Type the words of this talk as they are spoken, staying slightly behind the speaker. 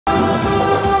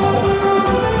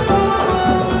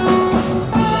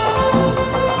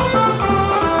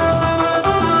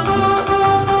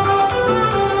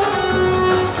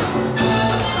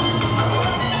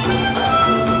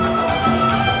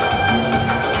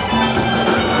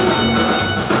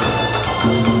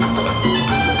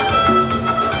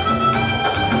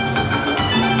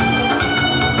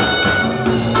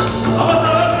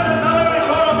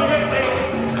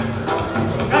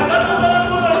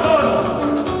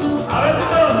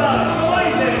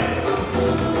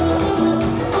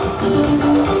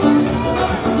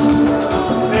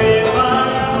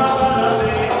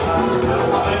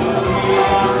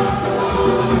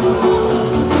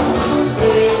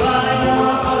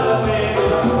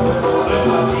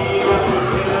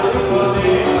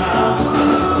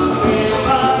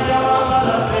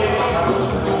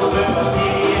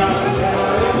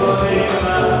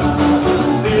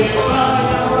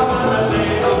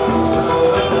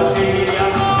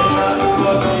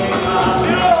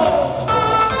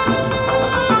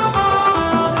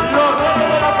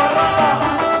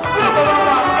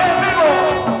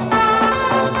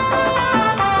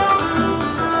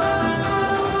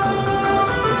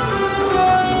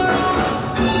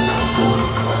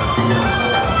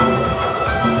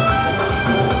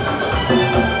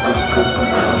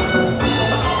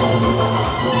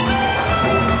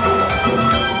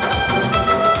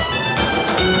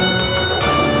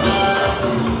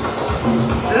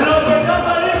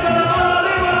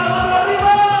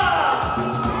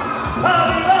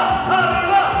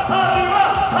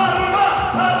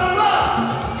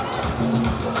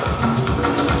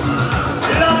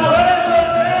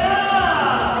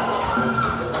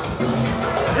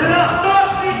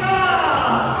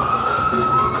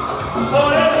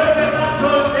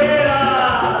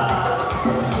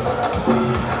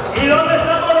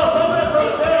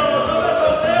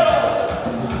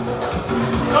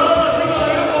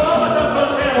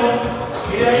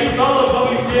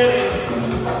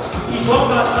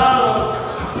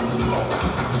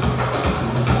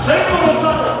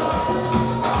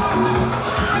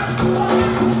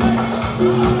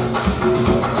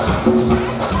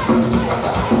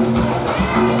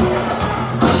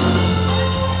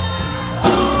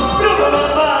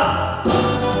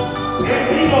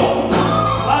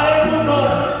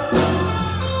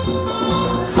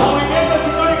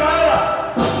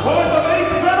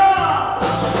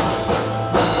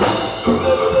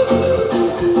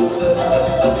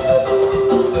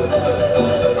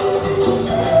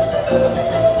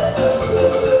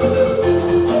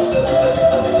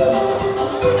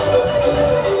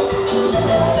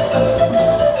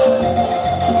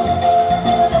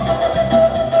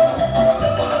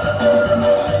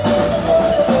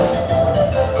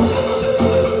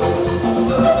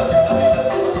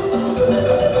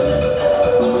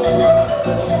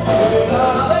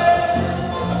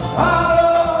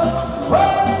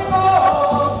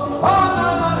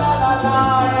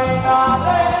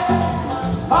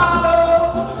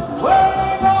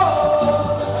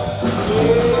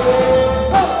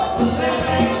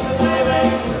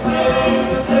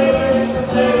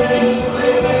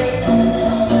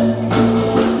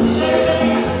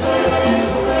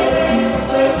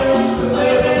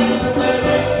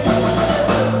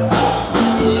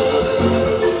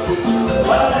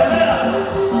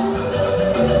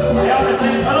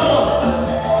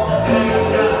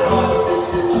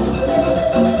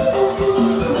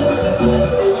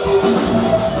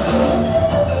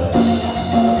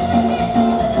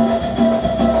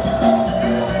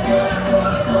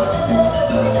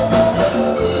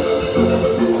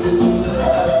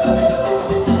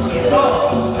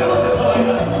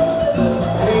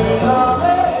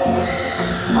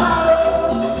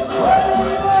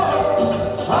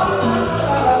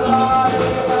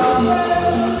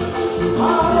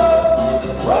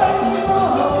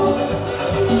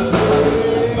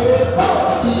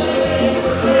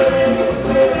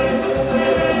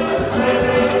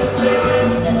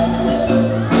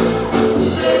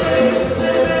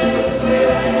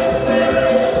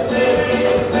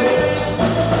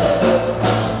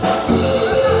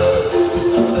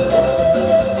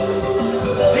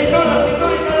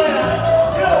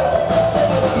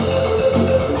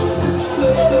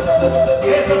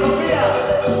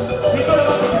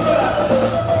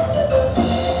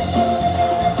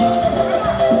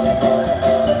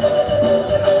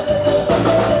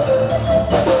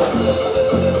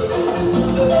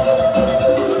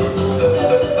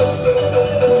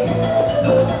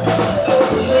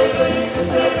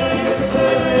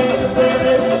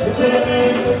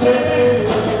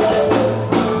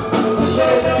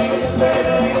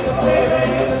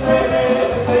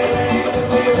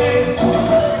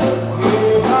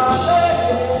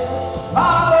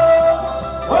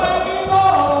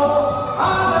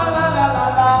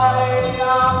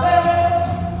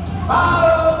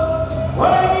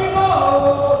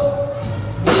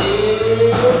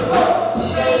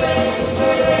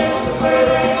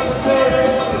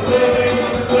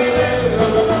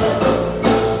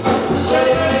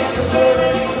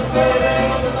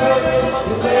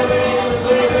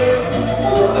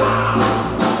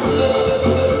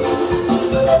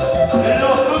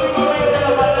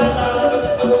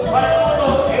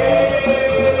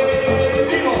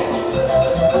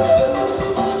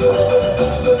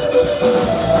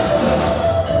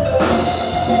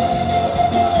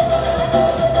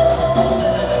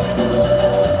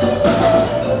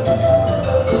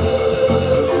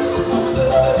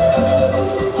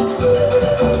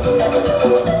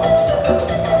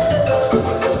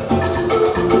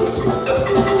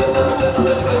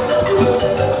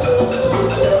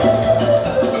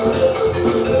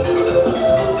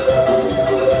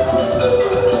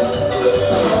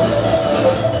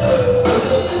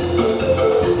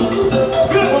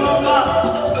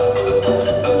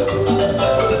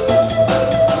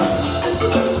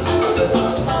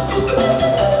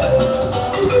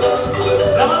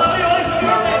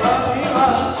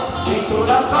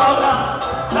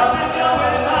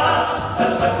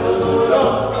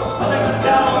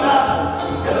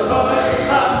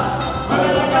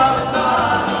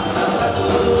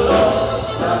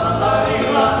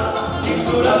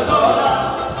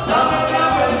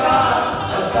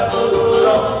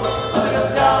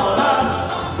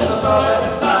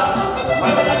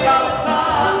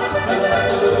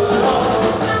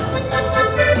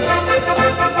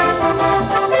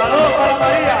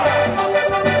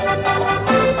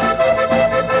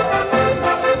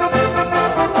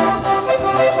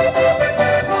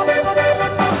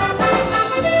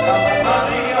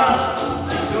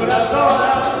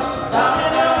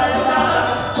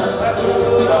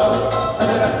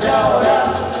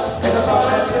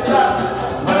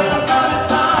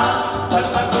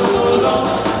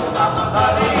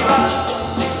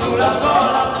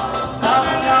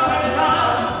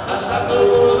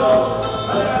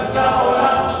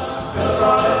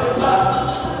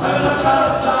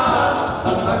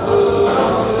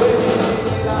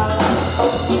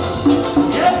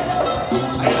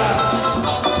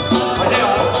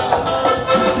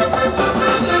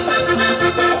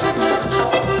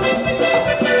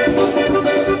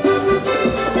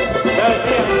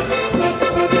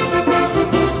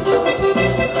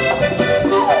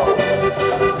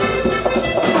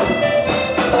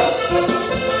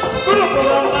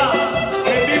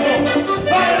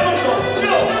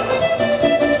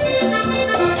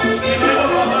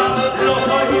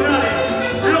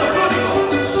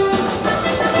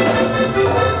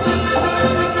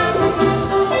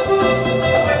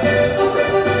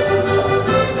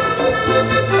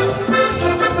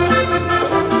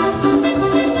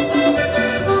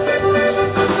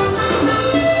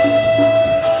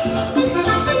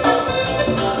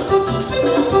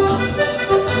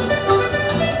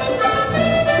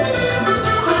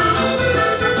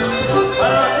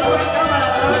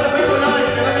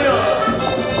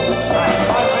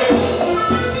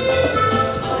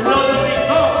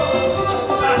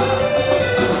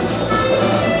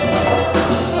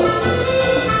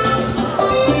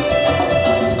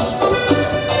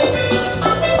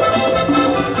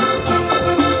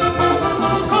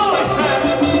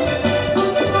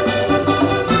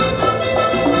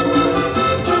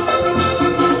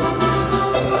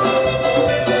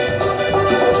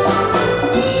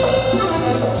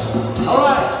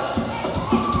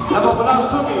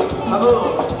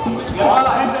Saludos. Y a toda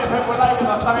la gente de Facebook Live que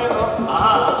nos está viendo.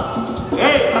 Ajá.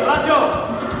 ¡Ey, Catracho!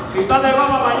 Si estás de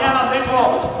goma, mañana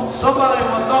tengo sopa de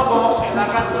mondongo en la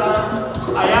casa,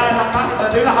 allá en la casa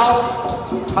de la house.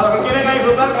 Para los que quieren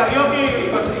disfrutar karaoke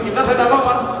y quitarse la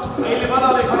goma, ahí le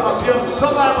mando la información.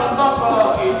 Sopa de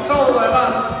mondongo y todo lo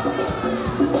demás.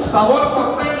 Sabor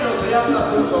porteño se llama el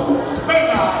asunto.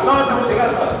 Venga, no esta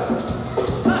musical.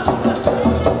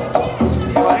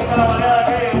 Y parezca la manera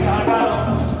que hay en Cajacano,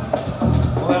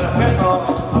 con el respeto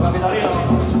a los capitalinos.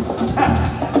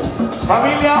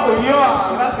 Familia Ulloa,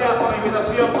 gracias por la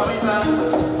invitación, bonita.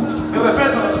 Mi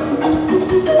respeto.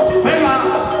 Venga.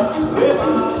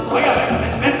 Oiga,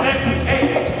 ven,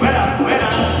 buena.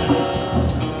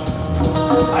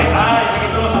 Ahí está, ya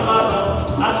quitó los zapatos.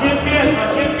 Así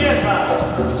empieza.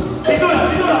 Cintura.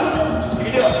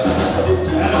 Chiquillo.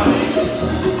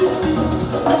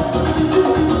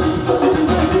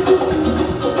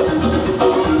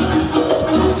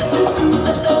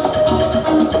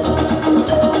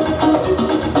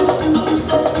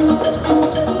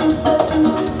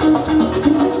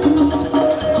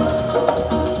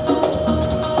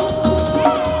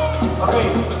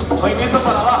 Movimiento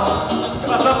para abajo. ¿Qué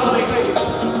pasó con la iglesia?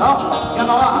 ¿No? Ya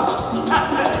no baja.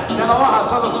 Ya no no baja,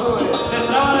 solo sube. Le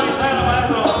traba la bisagra,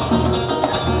 maestro.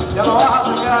 Ya no baja,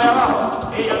 se queda ahí abajo.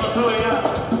 Y ya no sube ya.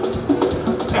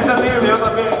 Este tigre yo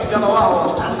también, ya no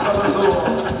bajo, solo subo.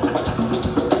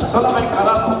 Solo me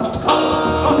encaramos.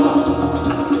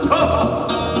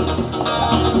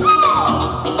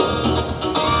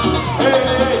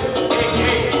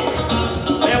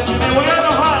 Me voy a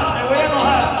enojar.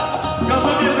 Yo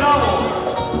soy bien bravo.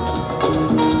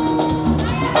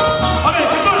 Ok,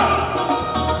 cintura.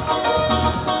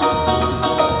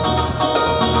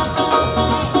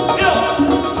 Tío,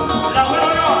 la vuelvo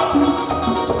yo.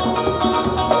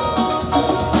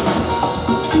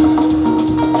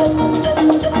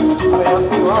 Pero yo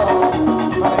sí bajo,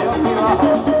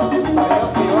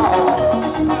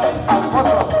 Al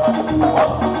pozo.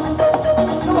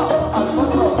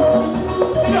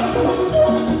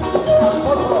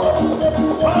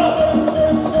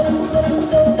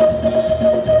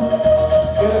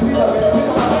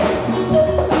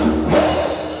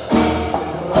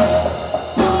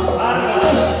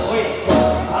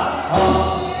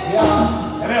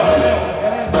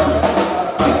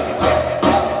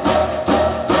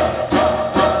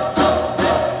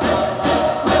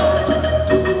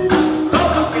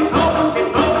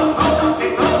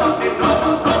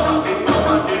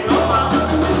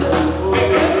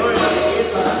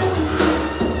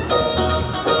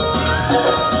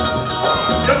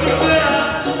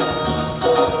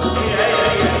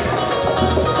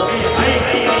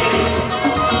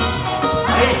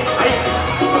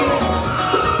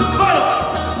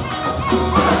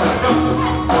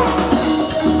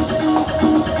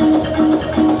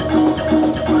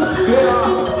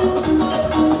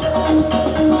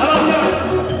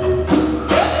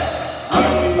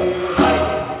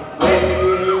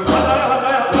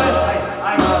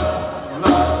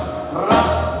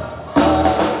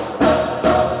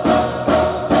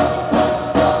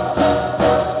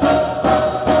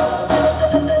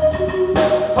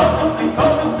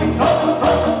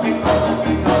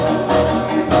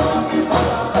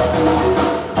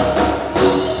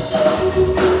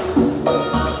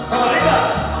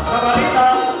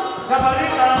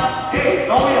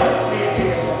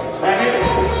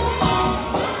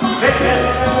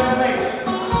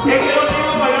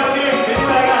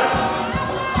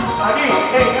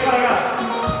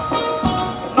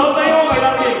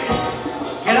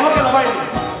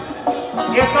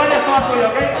 Y esto ya es todo tuyo,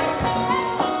 ¿ok?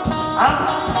 ¿Ah?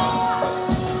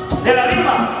 De la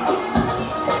Lima.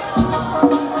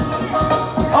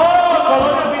 ¡Oh!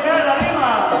 Colonia Pineda de la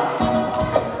Lima.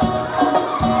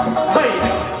 ¡Ay!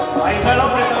 Ahí está el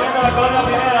hombre también de la Colonia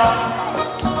Pineda.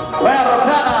 Bueno,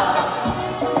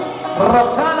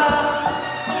 Roxana.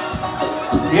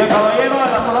 Y el caballero de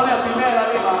la Colonia Pineda de la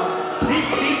Lima.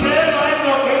 Dice el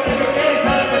maestro que este que quiere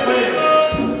sabe que puede.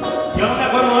 Yo no me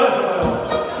acuerdo de eso, pero...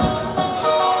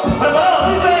 ¡Preparado!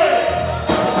 ¡Dice!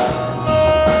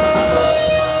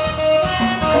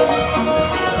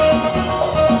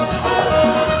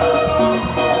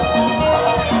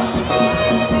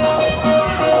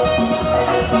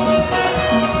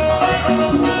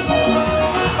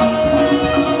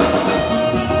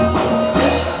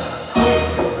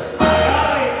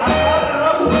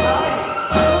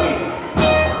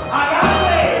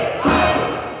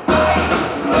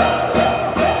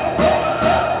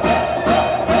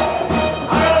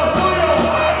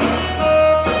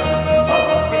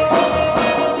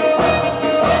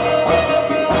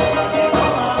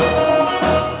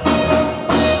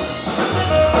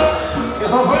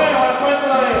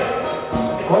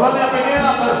 Colonia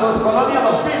Pineda versus Colonia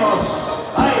Los Pinos.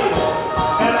 Ay,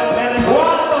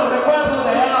 ¿cuántos recuerdos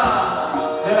de allá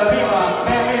de la Lima?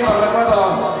 ¡Qué lindos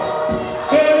recuerdos!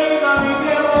 ¡Qué linda mi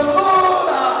tierra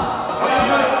Punta!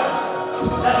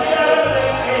 La señora verde,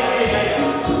 ella.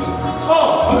 ¡Oh!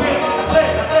 Muy bien,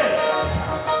 la tres.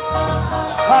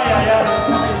 ¡Ay!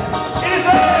 ¡Y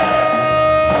dice!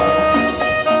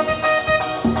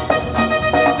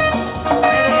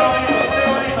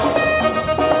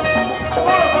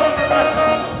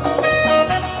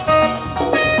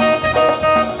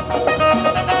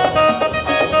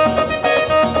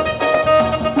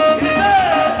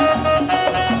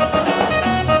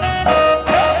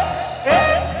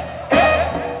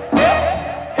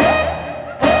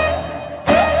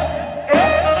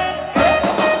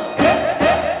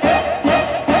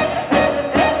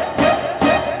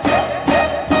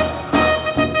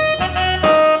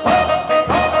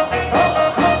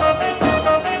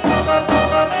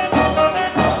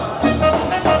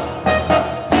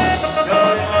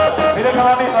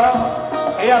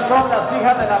 Ellas son las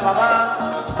hijas de la mamá,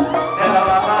 y de la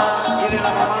mamá, de la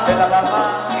mamá,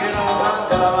 y de la mamá.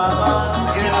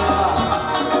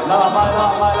 la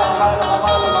mamá,